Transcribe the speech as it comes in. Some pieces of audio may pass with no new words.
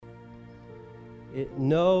It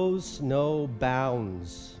knows no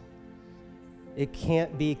bounds. It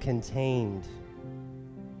can't be contained.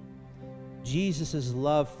 Jesus'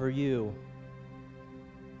 love for you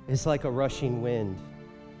is like a rushing wind.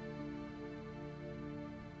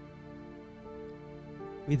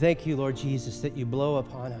 We thank you, Lord Jesus, that you blow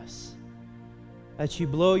upon us, that you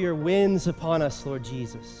blow your winds upon us, Lord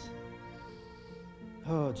Jesus.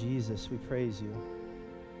 Oh, Jesus, we praise you.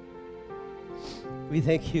 We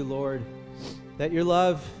thank you, Lord, that your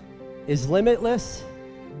love is limitless,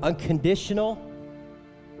 unconditional.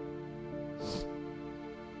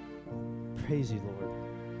 Praise you, Lord.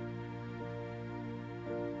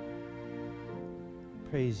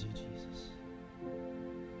 Praise you, Jesus.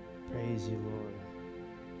 Praise you, Lord.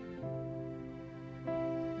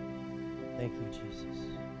 Thank you, Jesus.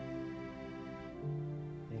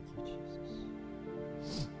 Thank you,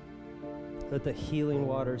 Jesus. Let the healing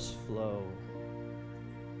waters flow.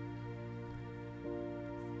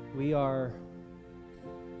 We are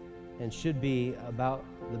and should be about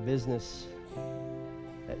the business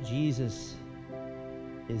that Jesus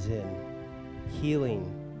is in.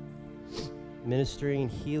 Healing, ministering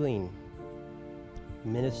healing,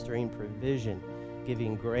 ministering provision,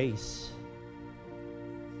 giving grace.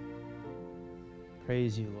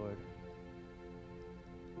 Praise you, Lord.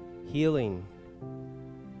 Healing.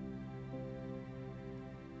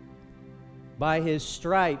 By his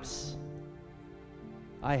stripes,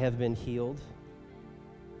 I have been healed.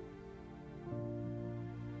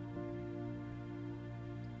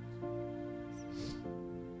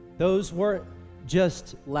 Those weren't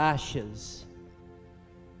just lashes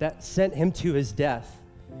that sent him to his death.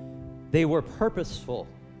 They were purposeful.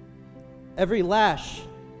 Every lash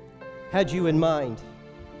had you in mind.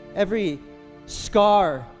 Every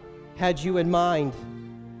scar had you in mind,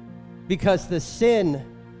 because the sin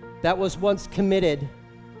that was once committed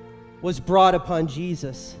was brought upon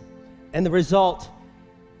Jesus. And the result,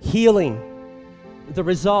 healing. The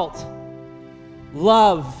result,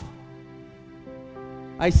 love.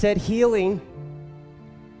 I said healing.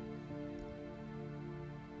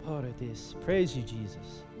 Part of this. Praise you,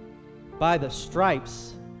 Jesus. By the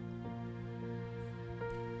stripes.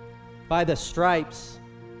 By the stripes.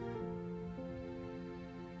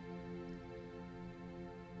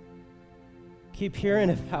 Keep hearing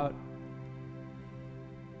about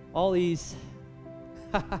all these.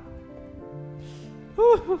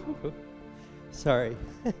 Sorry.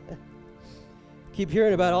 Keep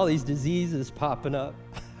hearing about all these diseases popping up.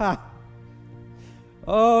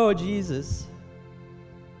 Oh, Jesus.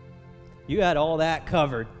 You had all that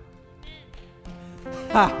covered.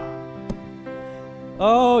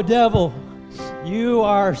 Oh, devil, you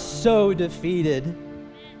are so defeated.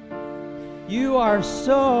 You are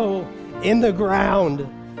so in the ground,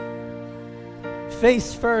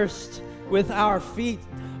 face first, with our feet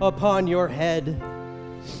upon your head.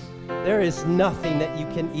 There is nothing that you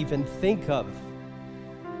can even think of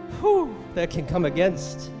that can come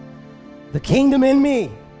against the kingdom in me,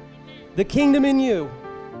 the kingdom in you.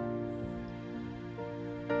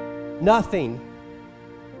 Nothing.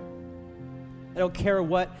 I don't care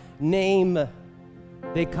what name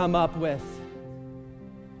they come up with.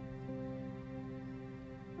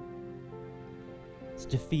 It's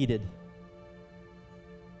defeated.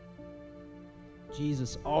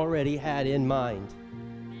 Jesus already had in mind.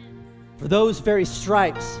 For those very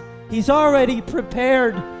stripes, he's already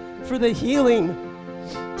prepared for the healing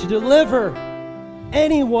to deliver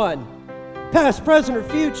anyone, past, present, or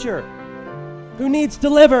future, who needs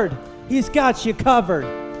delivered. He's got you covered.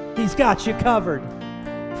 He's got you covered.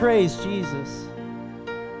 Praise Jesus.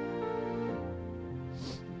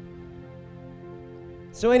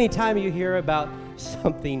 So anytime you hear about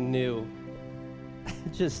something new,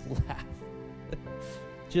 just laugh.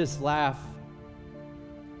 Just laugh.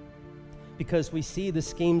 Because we see the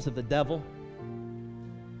schemes of the devil,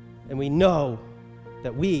 and we know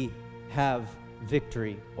that we have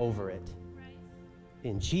victory over it.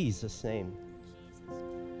 In Jesus' name.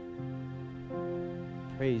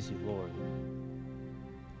 Praise you, Lord.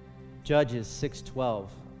 Judges 6:12.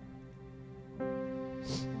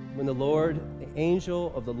 When the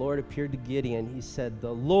angel of the Lord appeared to Gideon, he said,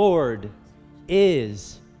 "The Lord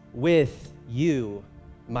is with you,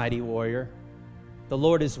 mighty warrior." The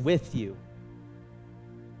Lord is with you.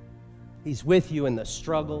 He's with you in the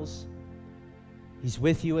struggles. He's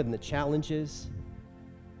with you in the challenges.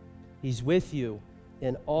 He's with you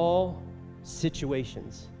in all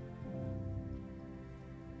situations.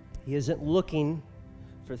 He isn't looking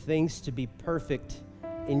for things to be perfect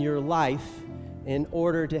in your life in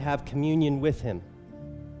order to have communion with him.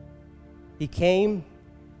 He came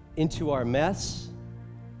into our mess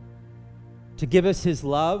to give us his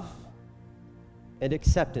love and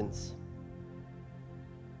acceptance.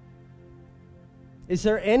 Is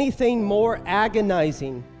there anything more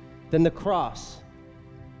agonizing than the cross?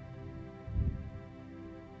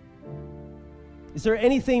 Is there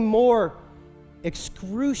anything more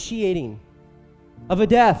excruciating of a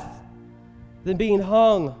death than being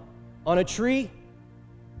hung on a tree?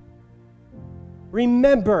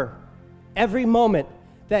 Remember every moment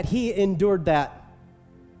that he endured that.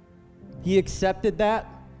 He accepted that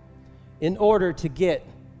in order to get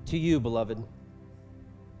to you, beloved.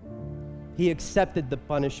 He accepted the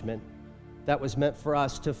punishment that was meant for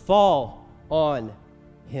us to fall on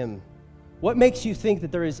him. What makes you think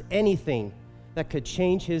that there is anything that could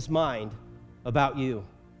change his mind about you?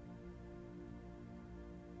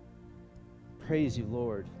 Praise you,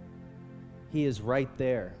 Lord. He is right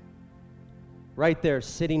there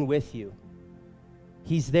sitting with you.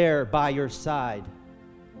 He's there by your side.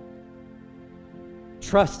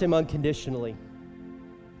 Trust him unconditionally.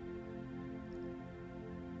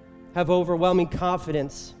 Have overwhelming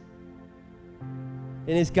confidence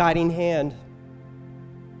in his guiding hand.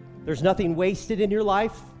 There's nothing wasted in your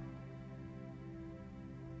life.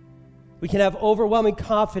 We can have overwhelming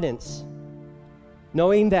confidence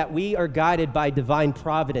knowing that we are guided by divine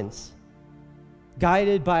providence,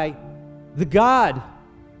 guided by the God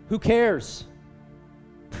who cares.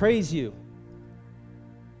 Praise you.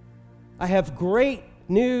 I have great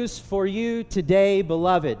news for you today,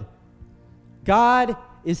 beloved. God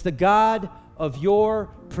is the God of your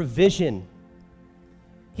provision.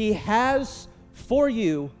 He has for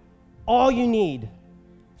you all you need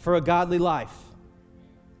for a godly life.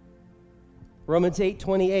 Romans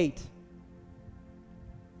 8:28.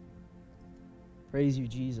 Praise you,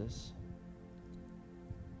 Jesus.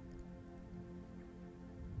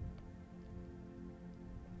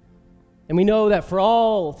 And we know that for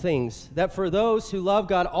all things, that for those who love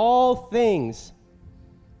God, all things,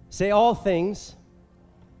 say all things,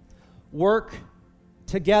 work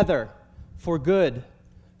together for good,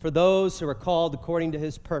 for those who are called according to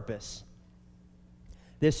his purpose.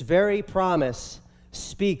 This very promise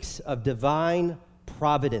speaks of divine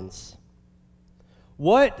providence.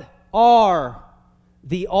 What are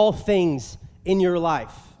the all things in your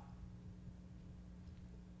life?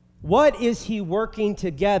 What is he working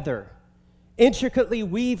together, intricately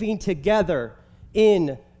weaving together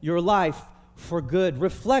in your life for good?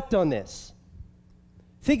 Reflect on this.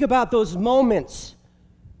 Think about those moments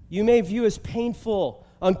you may view as painful,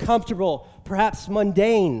 uncomfortable, perhaps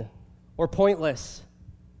mundane or pointless.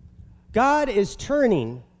 God is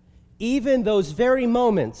turning even those very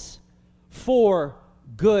moments for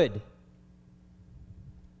good.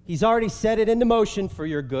 He's already set it into motion for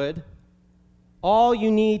your good. All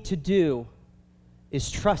you need to do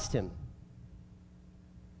is trust him.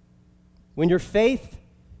 When your faith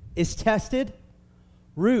is tested,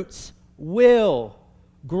 roots will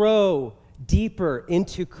grow deeper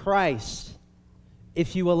into Christ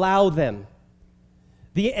if you allow them.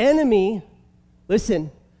 The enemy,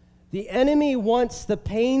 listen, the enemy wants the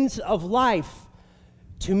pains of life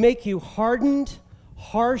to make you hardened,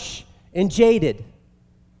 harsh, and jaded.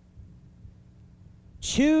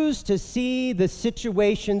 Choose to see the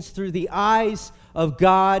situations through the eyes of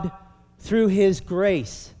God, through his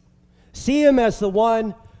grace. See him as the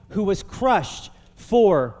one who was crushed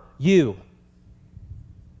for you.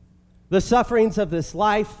 The sufferings of this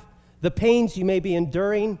life, the pains you may be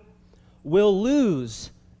enduring, will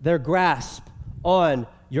lose their grasp on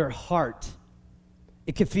your heart.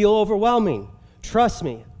 It can feel overwhelming. Trust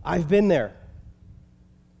me, I've been there.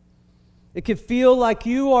 It can feel like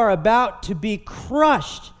you are about to be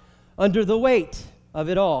crushed under the weight of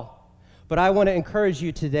it all. But I want to encourage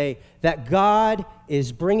you today that God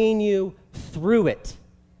is bringing you through it.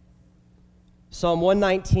 Psalm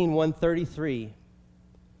 119, 133.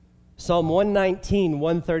 Psalm 119,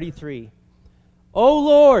 133. O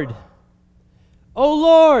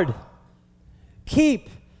Lord, keep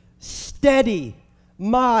steady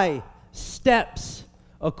my steps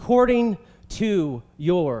according to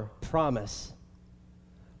your promise.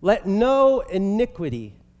 Let no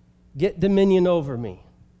iniquity get dominion over me.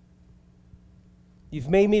 You've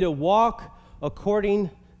made me to walk according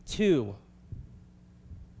to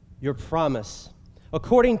your promise,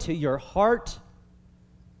 according to your heart.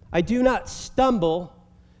 I do not stumble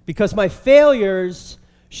because my failures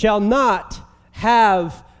shall not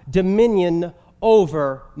have dominion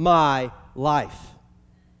over my life.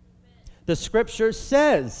 The scripture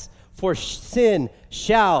says, for sin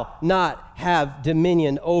shall not have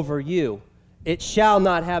dominion over you. It shall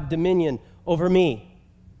not have dominion over me.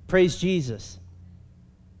 Praise Jesus.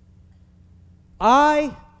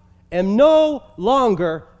 I am no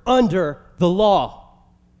longer under the law,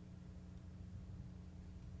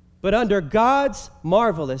 but under God's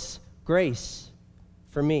marvelous grace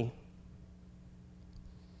for me.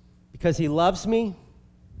 Because he loves me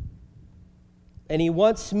and he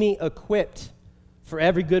wants me equipped for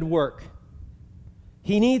every good work.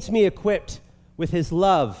 He needs me equipped with his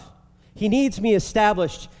love. He needs me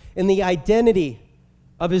established in the identity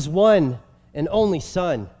of his one and only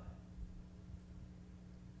Son.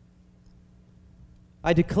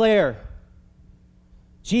 I declare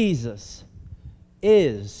Jesus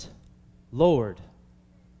is Lord.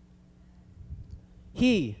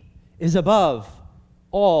 He is above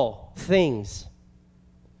all things.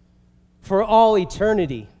 For all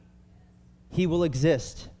eternity, he will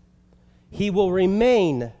exist. He will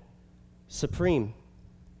remain supreme.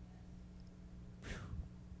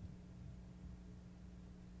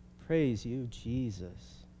 Praise you,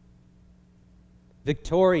 Jesus.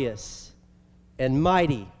 Victorious and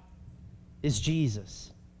mighty is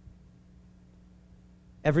Jesus.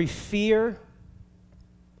 Every fear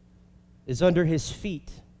is under his feet,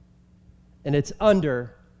 and it's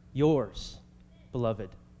under yours, beloved.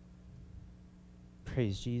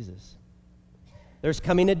 Praise Jesus. There's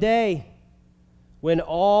coming a day when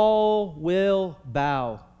all will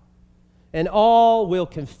bow and all will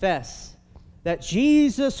confess that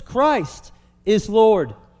Jesus Christ is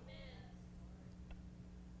Lord.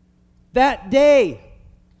 That day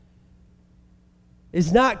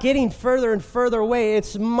is not getting further and further away.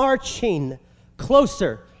 It's marching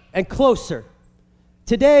closer and closer.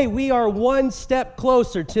 Today, we are one step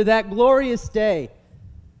closer to that glorious day.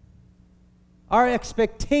 Our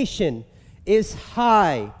expectation is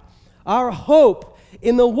high. Our hope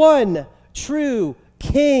in the one true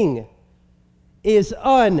King is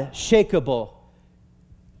unshakable.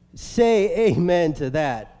 Say amen to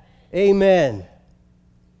that. Amen.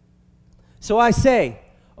 So I say,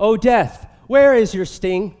 O death, where is your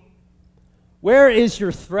sting? Where is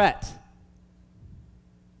your threat?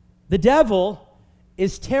 The devil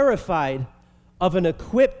is terrified of an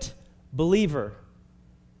equipped believer,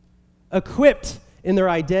 equipped in their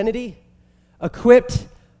identity, equipped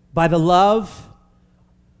by the love,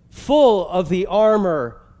 full of the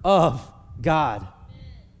armor of God.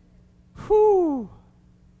 Whew.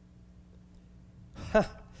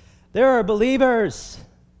 There are believers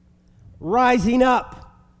rising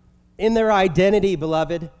up in their identity,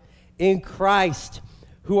 beloved, in Christ,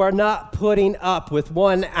 who are not putting up with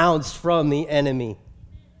 1 ounce from the enemy.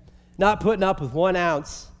 Not putting up with 1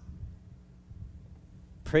 ounce.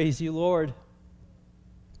 Praise you, Lord.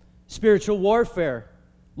 Spiritual warfare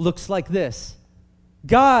looks like this.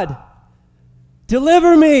 God,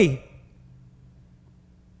 deliver me.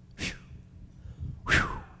 Whew. Whew.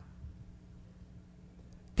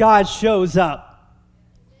 God shows up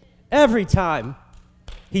every time.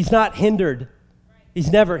 He's not hindered.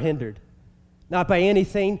 He's never hindered. Not by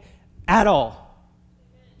anything at all.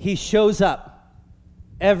 He shows up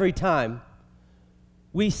every time.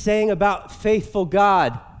 We sang about faithful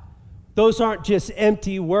God. Those aren't just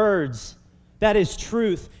empty words. That is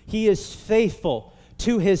truth. He is faithful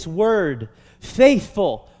to his word.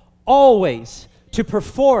 Faithful always to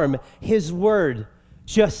perform his word.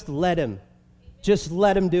 Just let him. Just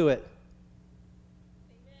let him do it.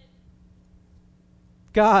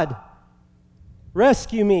 God,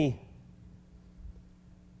 rescue me.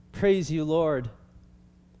 Praise you, Lord.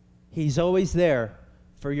 He's always there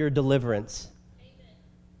for your deliverance. Amen.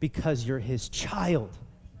 Because you're his child.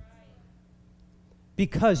 Right.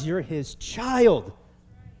 Because you're his child.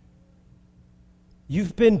 Right.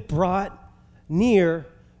 You've been brought near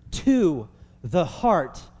to the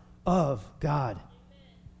heart of God.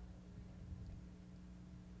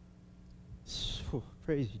 Amen.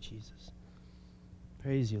 Praise you, Jesus.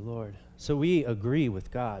 Praise you, Lord. So we agree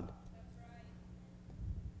with God.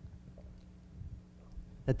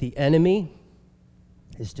 That the enemy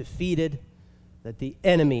is defeated, that the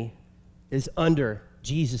enemy is under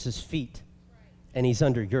Jesus' feet, and he's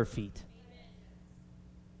under your feet. Amen.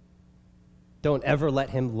 Don't ever let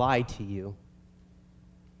him lie to you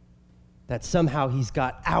that somehow he's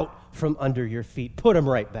got out from under your feet. Put him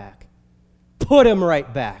right back. Put him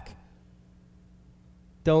right back.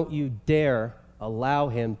 Don't you dare allow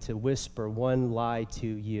him to whisper one lie to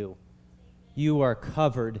you. You are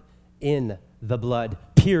covered in the blood,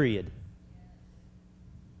 period.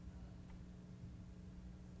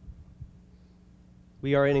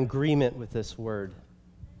 We are in agreement with this word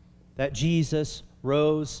that Jesus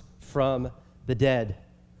rose from the dead.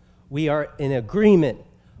 We are in agreement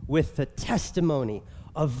with the testimony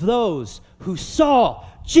of those who saw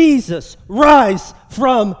Jesus rise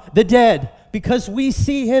from the dead. because we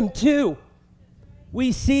see him too.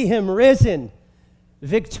 We see him risen,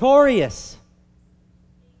 victorious.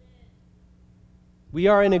 We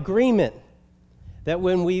are in agreement that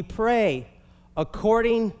when we pray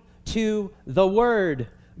according to the word,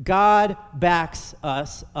 God backs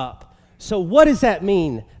us up. So what does that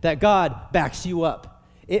mean, that God backs you up?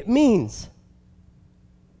 It means,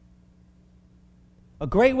 a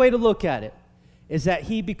great way to look at it is that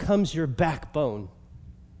he becomes your backbone.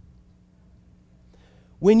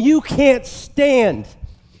 When you can't stand,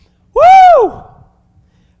 woo!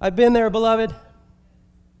 I've been there, beloved.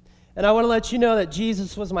 And I want to let you know that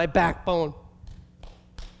Jesus was my backbone.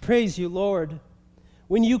 Praise you, Lord.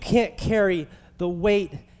 When you can't carry the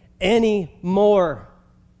weight anymore,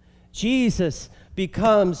 Jesus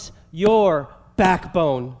becomes your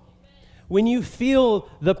backbone. When you feel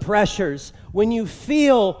the pressures, when you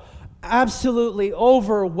feel absolutely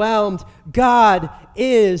overwhelmed, God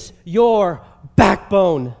is your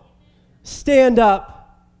backbone. Stand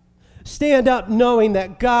up. Stand up knowing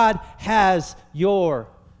that God has your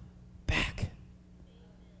back.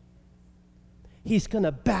 He's going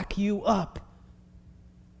to back you up.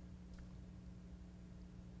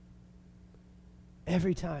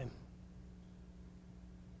 Every time.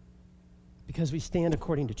 Because we stand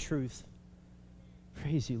according to truth.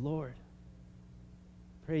 Praise you, Lord.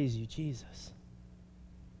 Praise you, Jesus.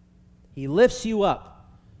 He lifts you up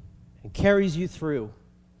and carries you through.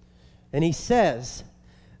 And he says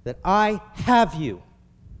that I have you.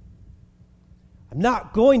 I'm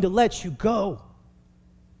not going to let you go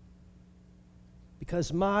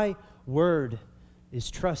because my word is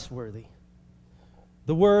trustworthy.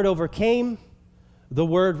 The word overcame, the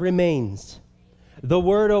word remains. The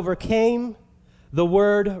word overcame, the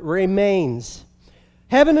word remains.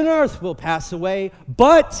 Heaven and earth will pass away,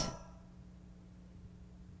 but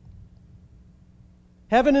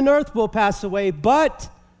heaven and earth will pass away, but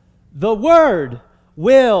the word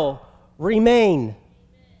will remain.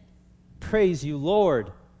 Praise you,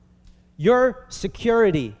 Lord. Your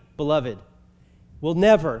security, beloved, will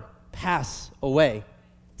never pass away.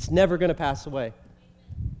 It's never going to pass away.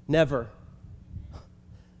 Never.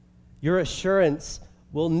 Your assurance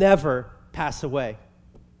will never pass away.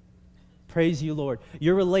 Praise you, Lord.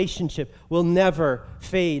 Your relationship will never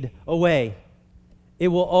fade away. It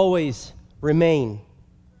will always remain.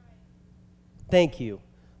 Thank you,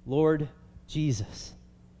 Lord Jesus.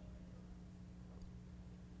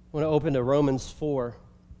 I want to open to Romans 4.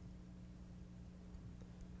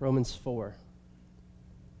 Romans 4.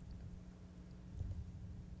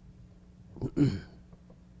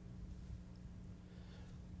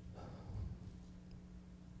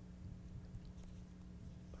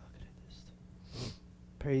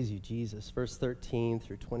 Praise you, Jesus. Verse 13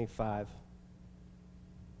 through 25.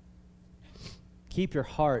 Keep your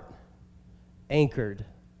heart anchored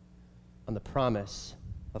on the promise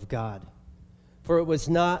of God. For it was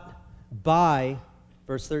not by,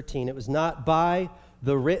 verse 13, it was not by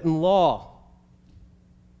the written law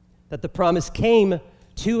that the promise came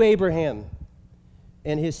to Abraham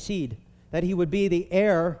and his seed, that he would be the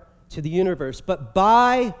heir to the universe, but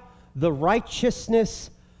by the righteousness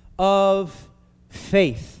of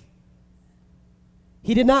faith.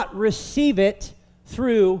 He did not receive it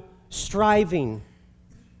through striving.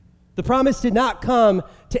 The promise did not come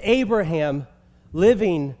to Abraham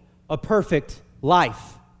living a perfect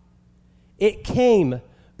life. It came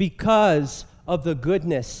because of the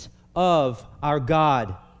goodness of our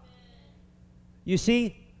God. You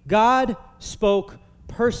see, God spoke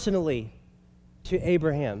personally to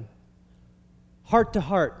Abraham, heart to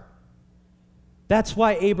heart. That's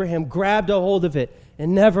why Abraham grabbed a hold of it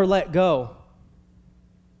and never let go.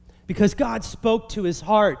 Because God spoke to his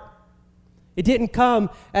heart. It didn't come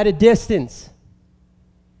at a distance,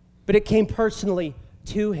 but it came personally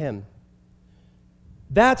to him.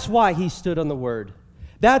 That's why he stood on the word.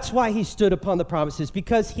 That's why he stood upon the promises,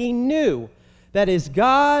 because he knew that his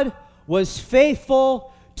God was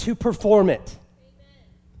faithful to perform it.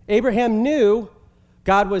 Amen. Abraham knew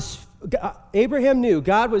God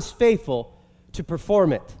was faithful to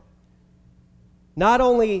perform it. Not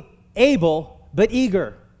only able, but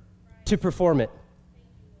eager to perform it.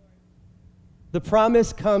 The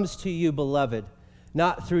promise comes to you, beloved,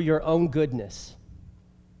 not through your own goodness,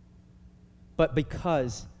 but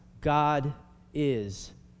because God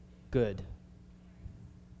is good.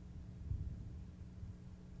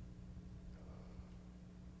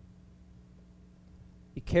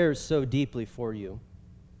 He cares so deeply for you.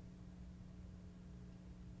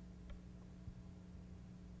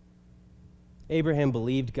 Abraham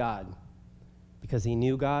believed God because he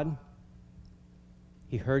knew God.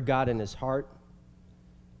 He heard God in his heart,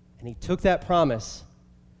 And he took that promise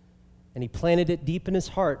and he planted it deep in his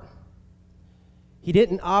heart. He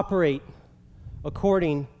didn't operate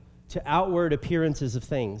according to outward appearances of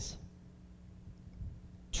things,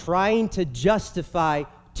 trying to justify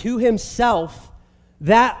to himself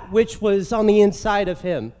that which was on the inside of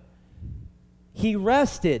him. He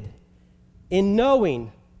rested in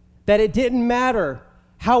knowing that it didn't matter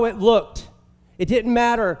how it looked. It didn't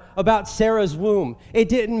matter about Sarah's womb. It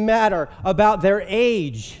didn't matter about their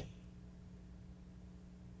age.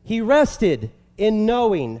 He rested in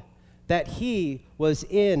knowing that he was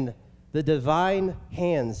in the divine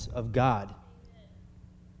hands of God.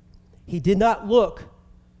 He did not look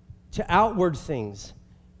to outward things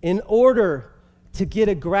in order to get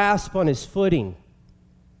a grasp on his footing,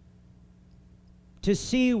 to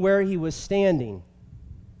see where he was standing.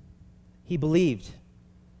 He believed.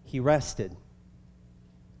 He rested.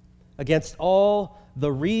 Against all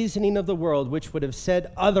the reasoning of the world, which would have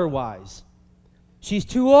said otherwise. She's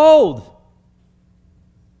too old.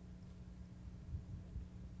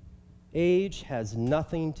 Age has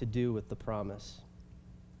nothing to do with the promise.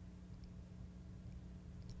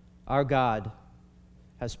 Our God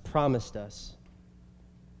has promised us.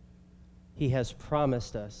 He has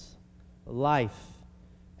promised us life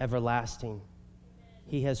everlasting.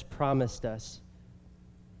 He has promised us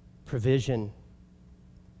provision.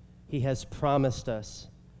 He has promised us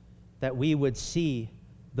that we would see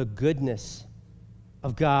the goodness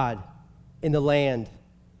of God in the land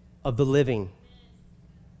of the living.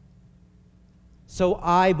 So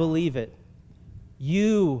I believe it.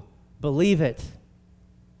 You believe it.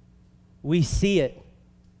 We see it.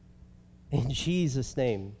 In Jesus'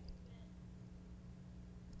 name.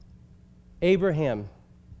 Abraham,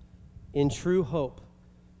 in true hope,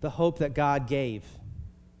 the hope that God gave,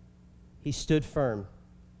 he stood firm.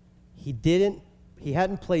 He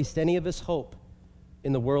hadn't placed any of his hope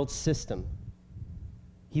in the world system.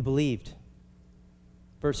 He believed.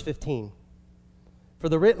 Verse 15. For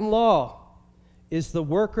the written law is the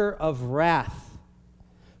worker of wrath.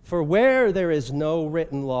 For where there is no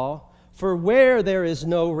written law, for where there is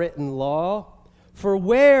no written law, for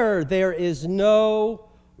where there is no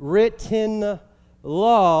written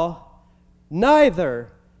law, neither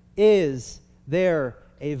is there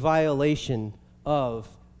a violation of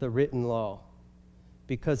the written law.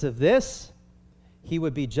 Because of this, he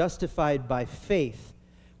would be justified by faith,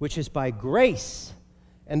 which is by grace,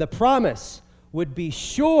 and the promise would be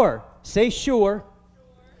sure, say sure,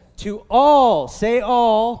 to all, say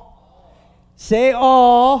all,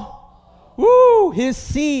 woo, his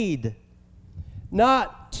seed,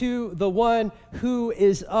 not to the one who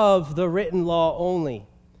is of the written law only,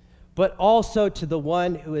 but also to the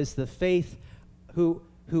one who is the faith, who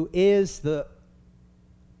is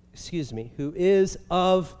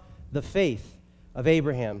of the faith of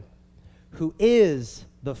Abraham, who is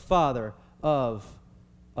the father of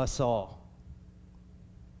us all.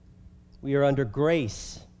 We are under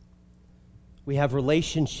grace. We have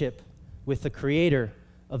relationship with the creator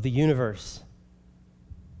of the universe.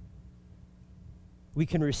 We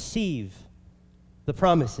can receive the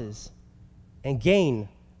promises and gain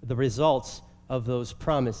the results of those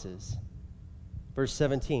promises. Verse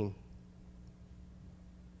 17.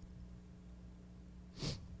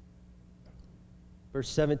 Verse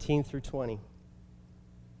 17 through 20.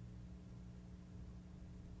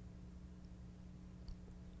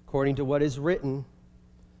 According to what is written,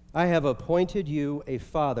 I have appointed you a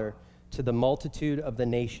father to the multitude of the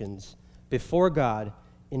nations before God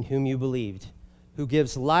in whom you believed, who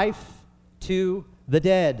gives life to the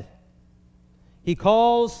dead. He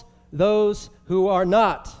calls those who are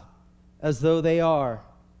not as though they are.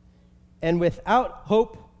 And without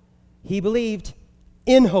hope, he believed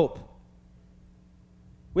in hope.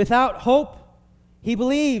 Without hope, he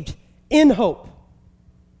believed in hope.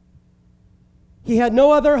 He had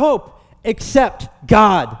no other hope except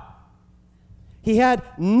God. He had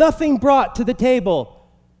nothing brought to the table.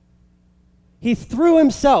 He threw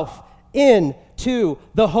himself into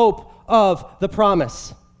the hope of the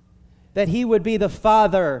promise that he would be the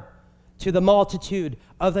father to the multitude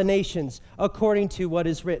of the nations, according to what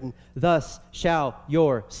is written, thus shall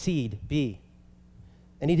your seed be.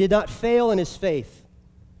 And he did not fail in his faith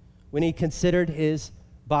when he considered his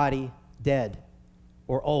body dead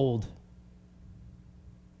or old.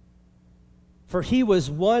 For he was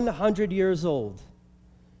 100 years old.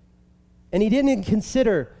 And he didn't even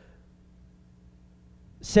consider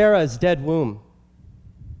Sarah's dead womb.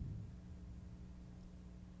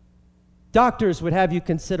 Doctors would have you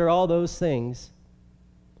consider all those things.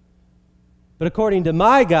 But according to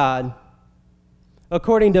my God,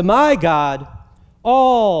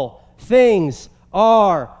 all things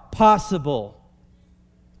are possible.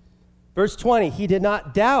 Verse 20, he did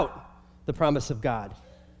not doubt the promise of God,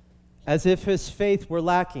 as if his faith were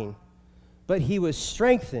lacking, but he was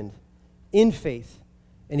strengthened in faith,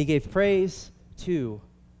 and he gave praise to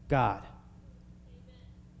God.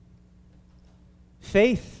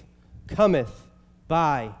 Faith cometh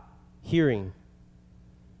by hearing.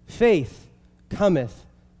 Faith cometh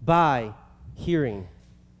by hearing.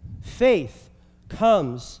 Faith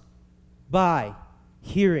comes by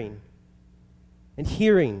hearing, and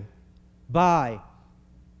hearing by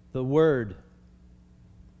the word.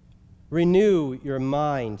 Renew your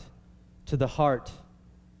mind to the heart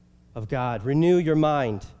of God. Renew your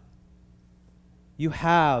mind. You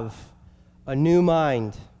have a new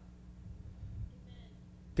mind.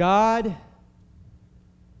 God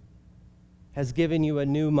has given you a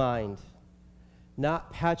new mind,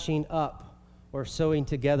 not patching up or sewing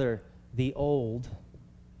together the old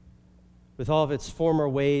with all of its former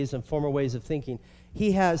ways and former ways of thinking.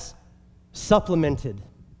 He has supplemented,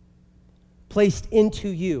 placed into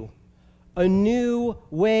you a new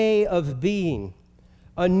way of being,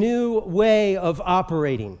 a new way of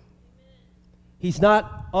operating. He's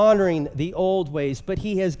not honoring the old ways, but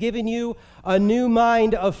he has given you a new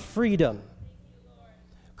mind of freedom,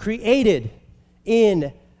 created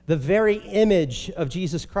in the very image of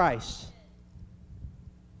Jesus Christ.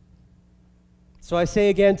 So I say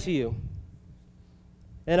again to you,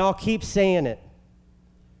 and I'll keep saying it,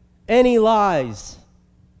 any lies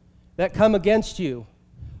that come against you,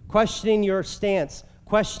 questioning your stance,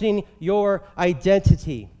 questioning your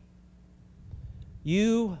identity,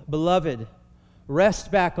 you, beloved,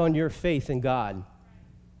 rest back on your faith in God.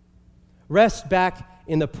 Rest back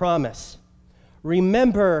in the promise.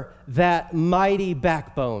 Remember that mighty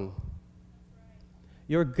backbone,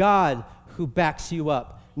 your God who backs you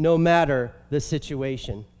up no matter the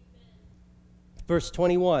situation. Verse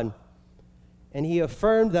 21, and he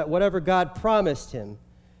affirmed that whatever God promised him,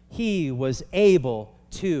 he was able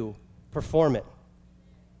to perform it.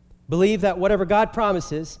 Believe that whatever God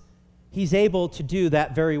promises, he's able to do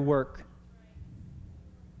that very work.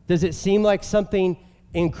 Does it seem like something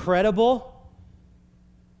incredible?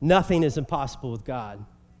 Nothing is impossible with God.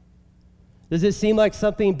 Does it seem like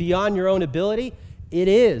something beyond your own ability? It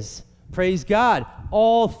is. Praise God.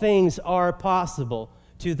 All things are possible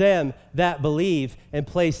to them that believe and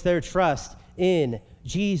place their trust in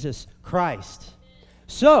Jesus Christ.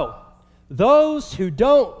 So, those who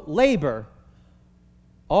don't labor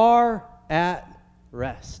are at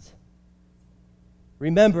rest.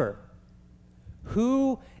 Remember,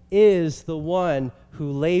 who is the one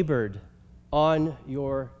who labored on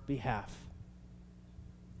your behalf?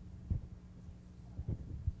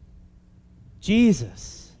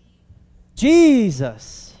 Jesus.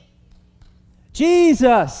 Jesus.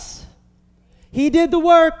 Jesus. He did the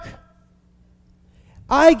work.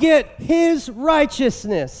 I get his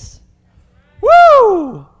righteousness.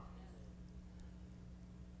 Woo!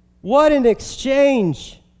 What an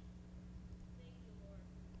exchange.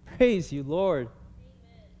 Praise you, Lord.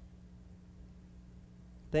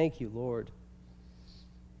 Thank you, Lord.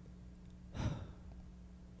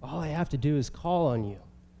 All I have to do is call on you,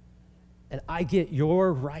 and I get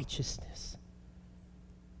your righteousness.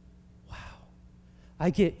 Wow. I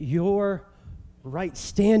get your right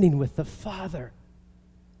standing with the Father.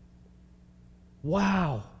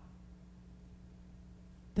 Wow.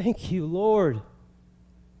 Thank you, Lord.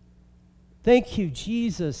 Thank you,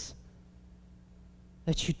 Jesus,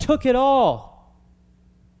 that you took it all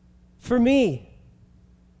for me.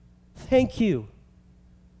 Thank you.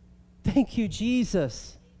 Thank you,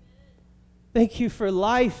 Jesus. Thank you for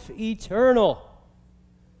life eternal.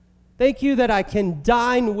 Thank you that I can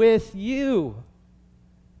dine with you.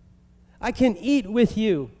 I can eat with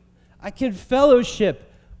you. I can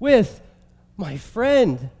fellowship with my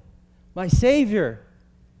friend, my Savior.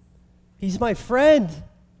 He's my friend.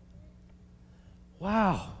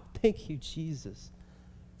 Wow. Thank you, Jesus.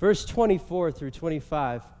 Verse 24 through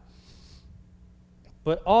 25.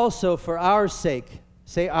 But also for our sake,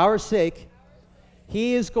 say our sake,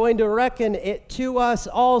 he is going to reckon it to us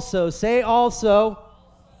also. Say also.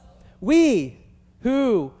 We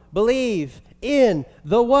who believe in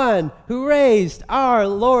the one who raised our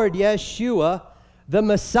Lord Yeshua, the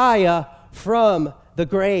Messiah, from the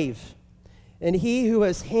grave. And he who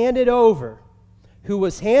was handed over,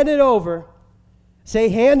 say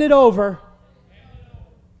handed over,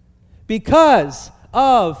 because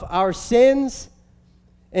of our sins,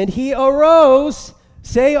 and he arose,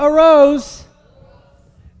 say arose,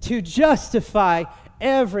 to justify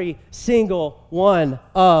every single one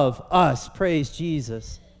of us. Praise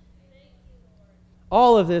Jesus.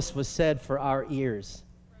 All of this was said for our ears.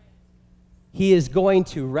 He is going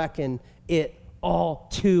to reckon it all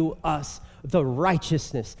to us. The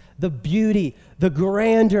righteousness, the beauty, the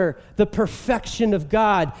grandeur, the perfection of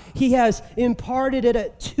God. He has imparted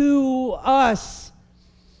it to us.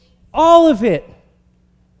 All of it.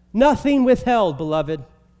 Nothing withheld, beloved.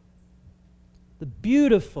 The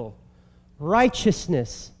beautiful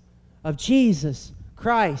righteousness of Jesus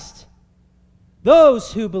Christ.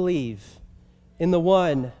 Those who believe in the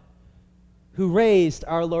one who raised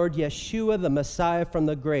our Lord Yeshua, the Messiah, from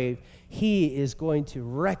the grave, he is going to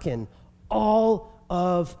reckon all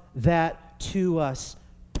of that to us.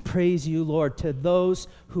 Praise you, Lord, to those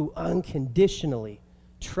who unconditionally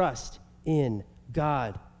trust in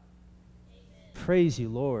God. Amen. Praise you,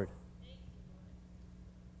 Lord.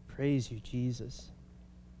 Praise you, Jesus.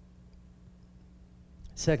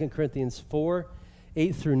 2 Corinthians 4,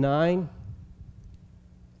 8 through 9.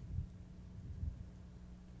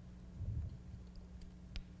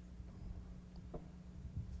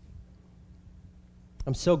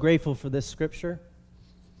 I'm so grateful for this scripture.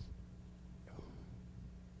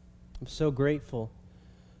 I'm so grateful.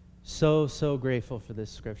 So grateful for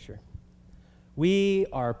this scripture. We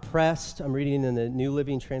are pressed, I'm reading in the New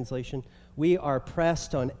Living Translation, we are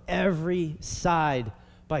pressed on every side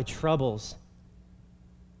by troubles.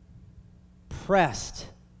 Pressed,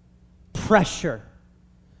 pressure.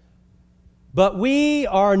 But we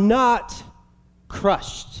are not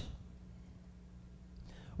crushed.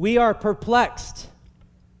 We are perplexed,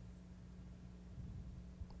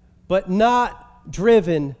 but not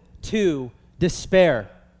driven to despair,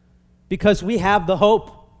 because we have the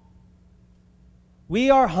hope. We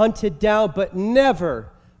are hunted down, but never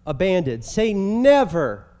abandoned. Say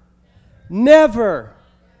never, never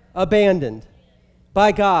abandoned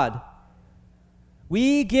by God.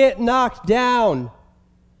 We get knocked down,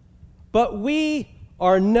 but we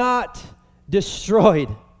are not destroyed.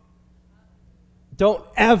 Don't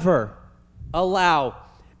ever allow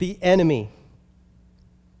the enemy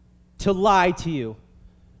to lie to you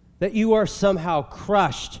that you are somehow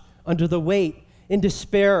crushed under the weight, in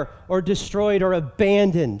despair, or destroyed, or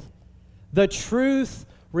abandoned. The truth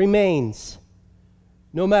remains.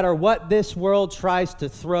 No matter what this world tries to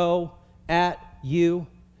throw at you,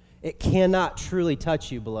 it cannot truly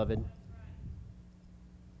touch you, beloved.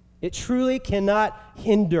 It truly cannot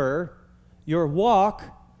hinder your walk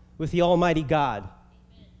with the Almighty God.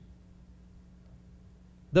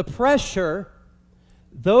 The pressure,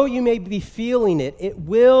 though you may be feeling it, it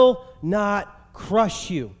will not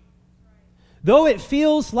crush you. Though it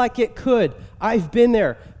feels like it could. I've been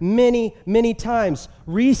there many, many times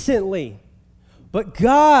recently. But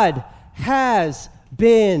God has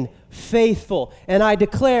been faithful. And I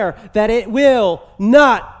declare that it will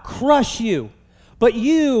not crush you, but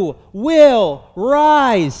you will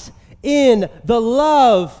rise in the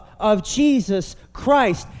love of Jesus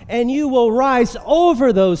Christ. And you will rise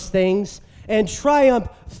over those things and triumph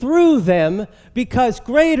through them, because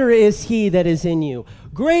greater is he that is in you.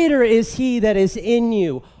 Greater is he that is in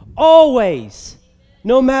you. Always.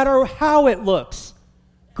 No matter how it looks.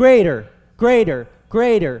 Greater, greater,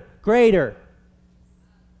 greater, greater.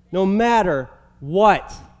 No matter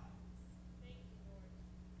what.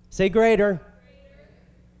 Say greater.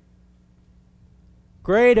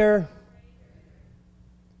 Greater.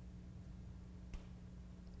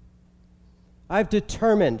 I've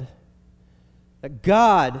determined that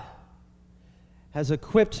God has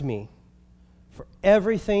equipped me for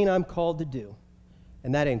everything I'm called to do,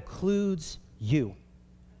 and that includes you.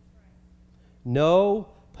 No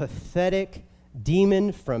pathetic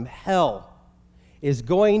demon from hell is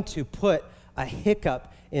going to put a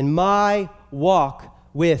hiccup in my walk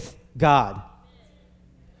with God.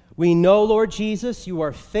 We know, Lord Jesus, you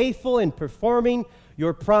are faithful in performing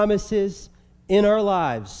your promises in our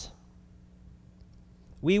lives.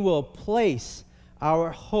 We will place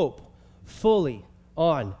our hope fully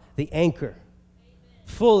on the anchor,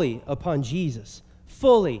 fully upon Jesus,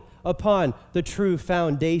 fully upon the true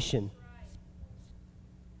foundation.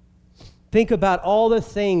 Think about all the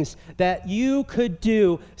things that you could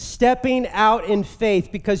do stepping out in faith,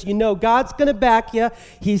 because you know God's going to back you.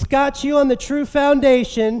 He's got you on the true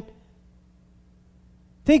foundation.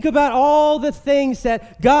 Think about all the things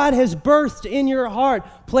that God has birthed in your heart,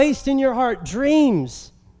 placed in your heart, dreams.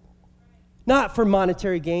 Not for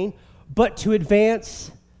monetary gain, but to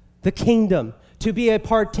advance the kingdom, to be a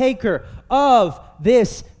partaker of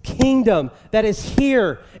this kingdom that is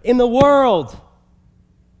here in the world.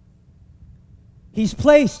 He's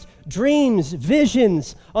placed dreams,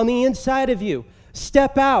 visions on the inside of you.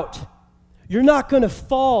 Step out. You're not going to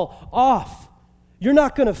fall off. You're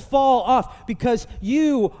not going to fall off because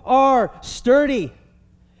you are sturdy.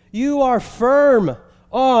 You are firm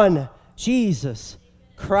on Jesus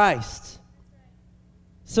Christ.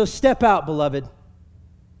 So step out, beloved.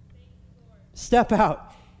 Step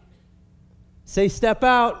out. Say, step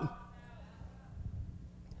out.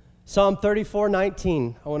 Psalm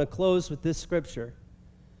 34:19. I want to close with this scripture.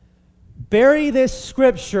 Bury this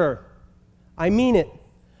scripture. I mean it.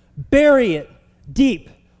 Bury it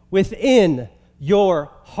deep within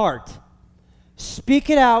your heart. Speak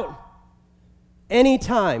it out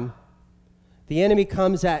anytime the enemy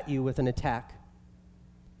comes at you with an attack.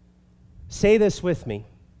 Say this with me.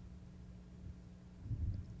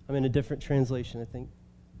 I'm in a different translation, I think.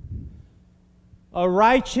 A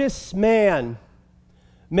righteous man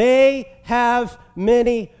may have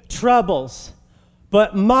many troubles,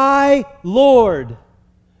 but my Lord,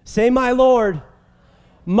 say my Lord,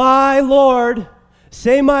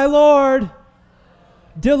 say my Lord,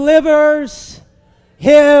 delivers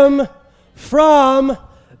him from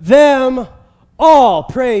them all.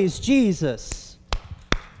 Praise Jesus.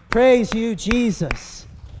 Praise you, Jesus.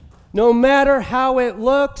 No matter how it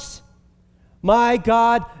looks, my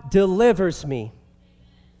God delivers me.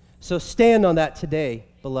 So stand on that today,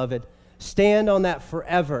 beloved. Stand on that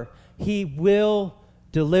forever. He will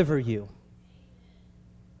deliver you.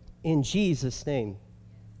 In Jesus' name.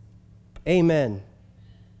 Amen.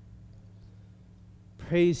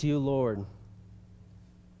 Praise you, Lord.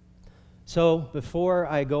 So before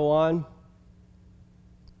I go on,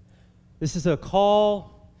 this is a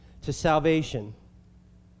call to salvation.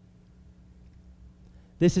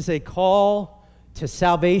 This is a call to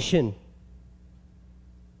salvation.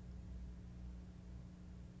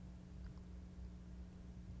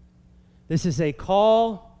 This is a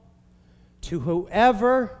call to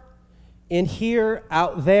whoever in here,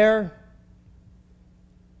 out there,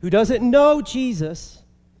 who doesn't know Jesus.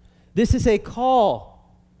 This is a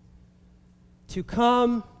call to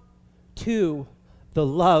come to the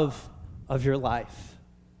love of your life,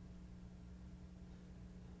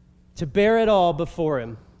 to bear it all before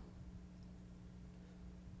him.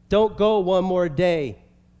 Don't go one more day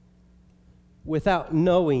without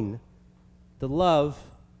knowing the love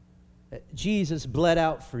that Jesus bled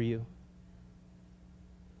out for you.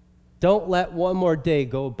 Don't let one more day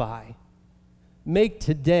go by. Make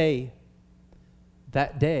today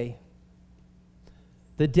that day.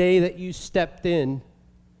 The day that you stepped in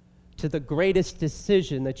to the greatest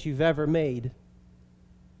decision that you've ever made.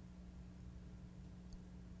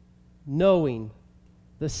 Knowing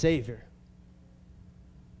the Savior.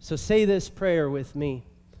 So say this prayer with me,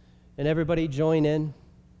 and everybody join in.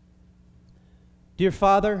 Dear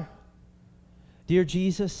Father, dear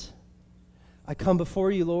Jesus, I come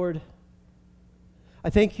before you, Lord. I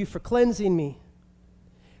thank you for cleansing me.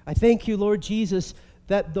 I thank you, Lord Jesus,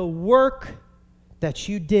 that the work that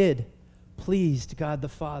you did pleased God the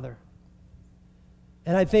Father.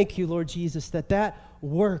 And I thank you, Lord Jesus, that that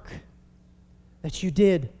work that you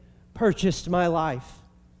did purchased my life.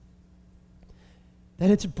 That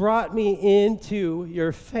it's brought me into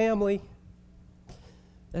your family.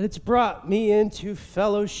 That it's brought me into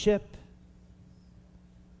fellowship.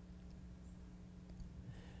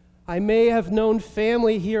 I may have known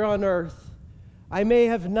family here on earth. I may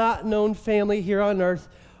have not known family here on earth,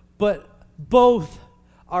 but both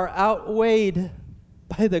are outweighed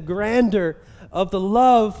by the grandeur of the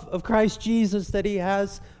love of Christ Jesus that he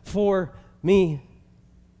has for me.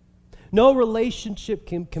 No relationship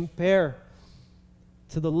can compare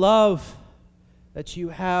to the love that you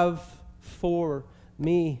have for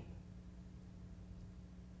me.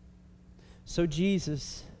 So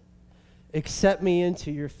Jesus, accept me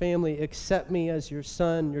into your family. Accept me as your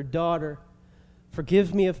son, your daughter.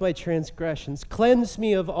 Forgive me of my transgressions. Cleanse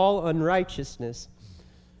me of all unrighteousness.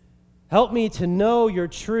 Help me to know your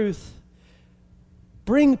truth.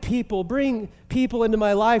 Bring people into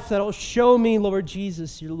my life that will show me, Lord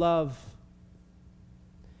Jesus, your love.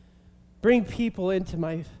 Bring people into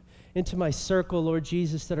my circle, Lord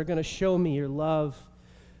Jesus, that are going to show me your love.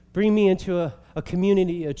 Bring me into a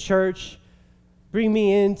community, a church. Bring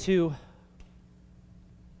me into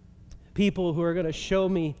people who are going to show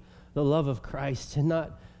me the love of Christ and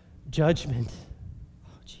not judgment.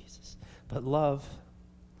 Oh, Jesus, but love.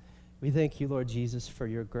 We thank you, Lord Jesus, for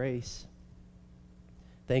your grace.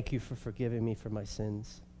 Thank you for forgiving me for my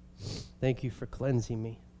sins. Thank you for cleansing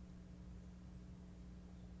me.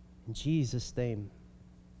 In Jesus' name,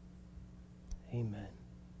 amen.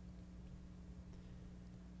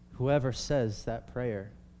 Whoever says that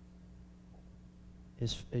prayer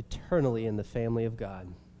is eternally in the family of God.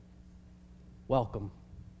 Welcome.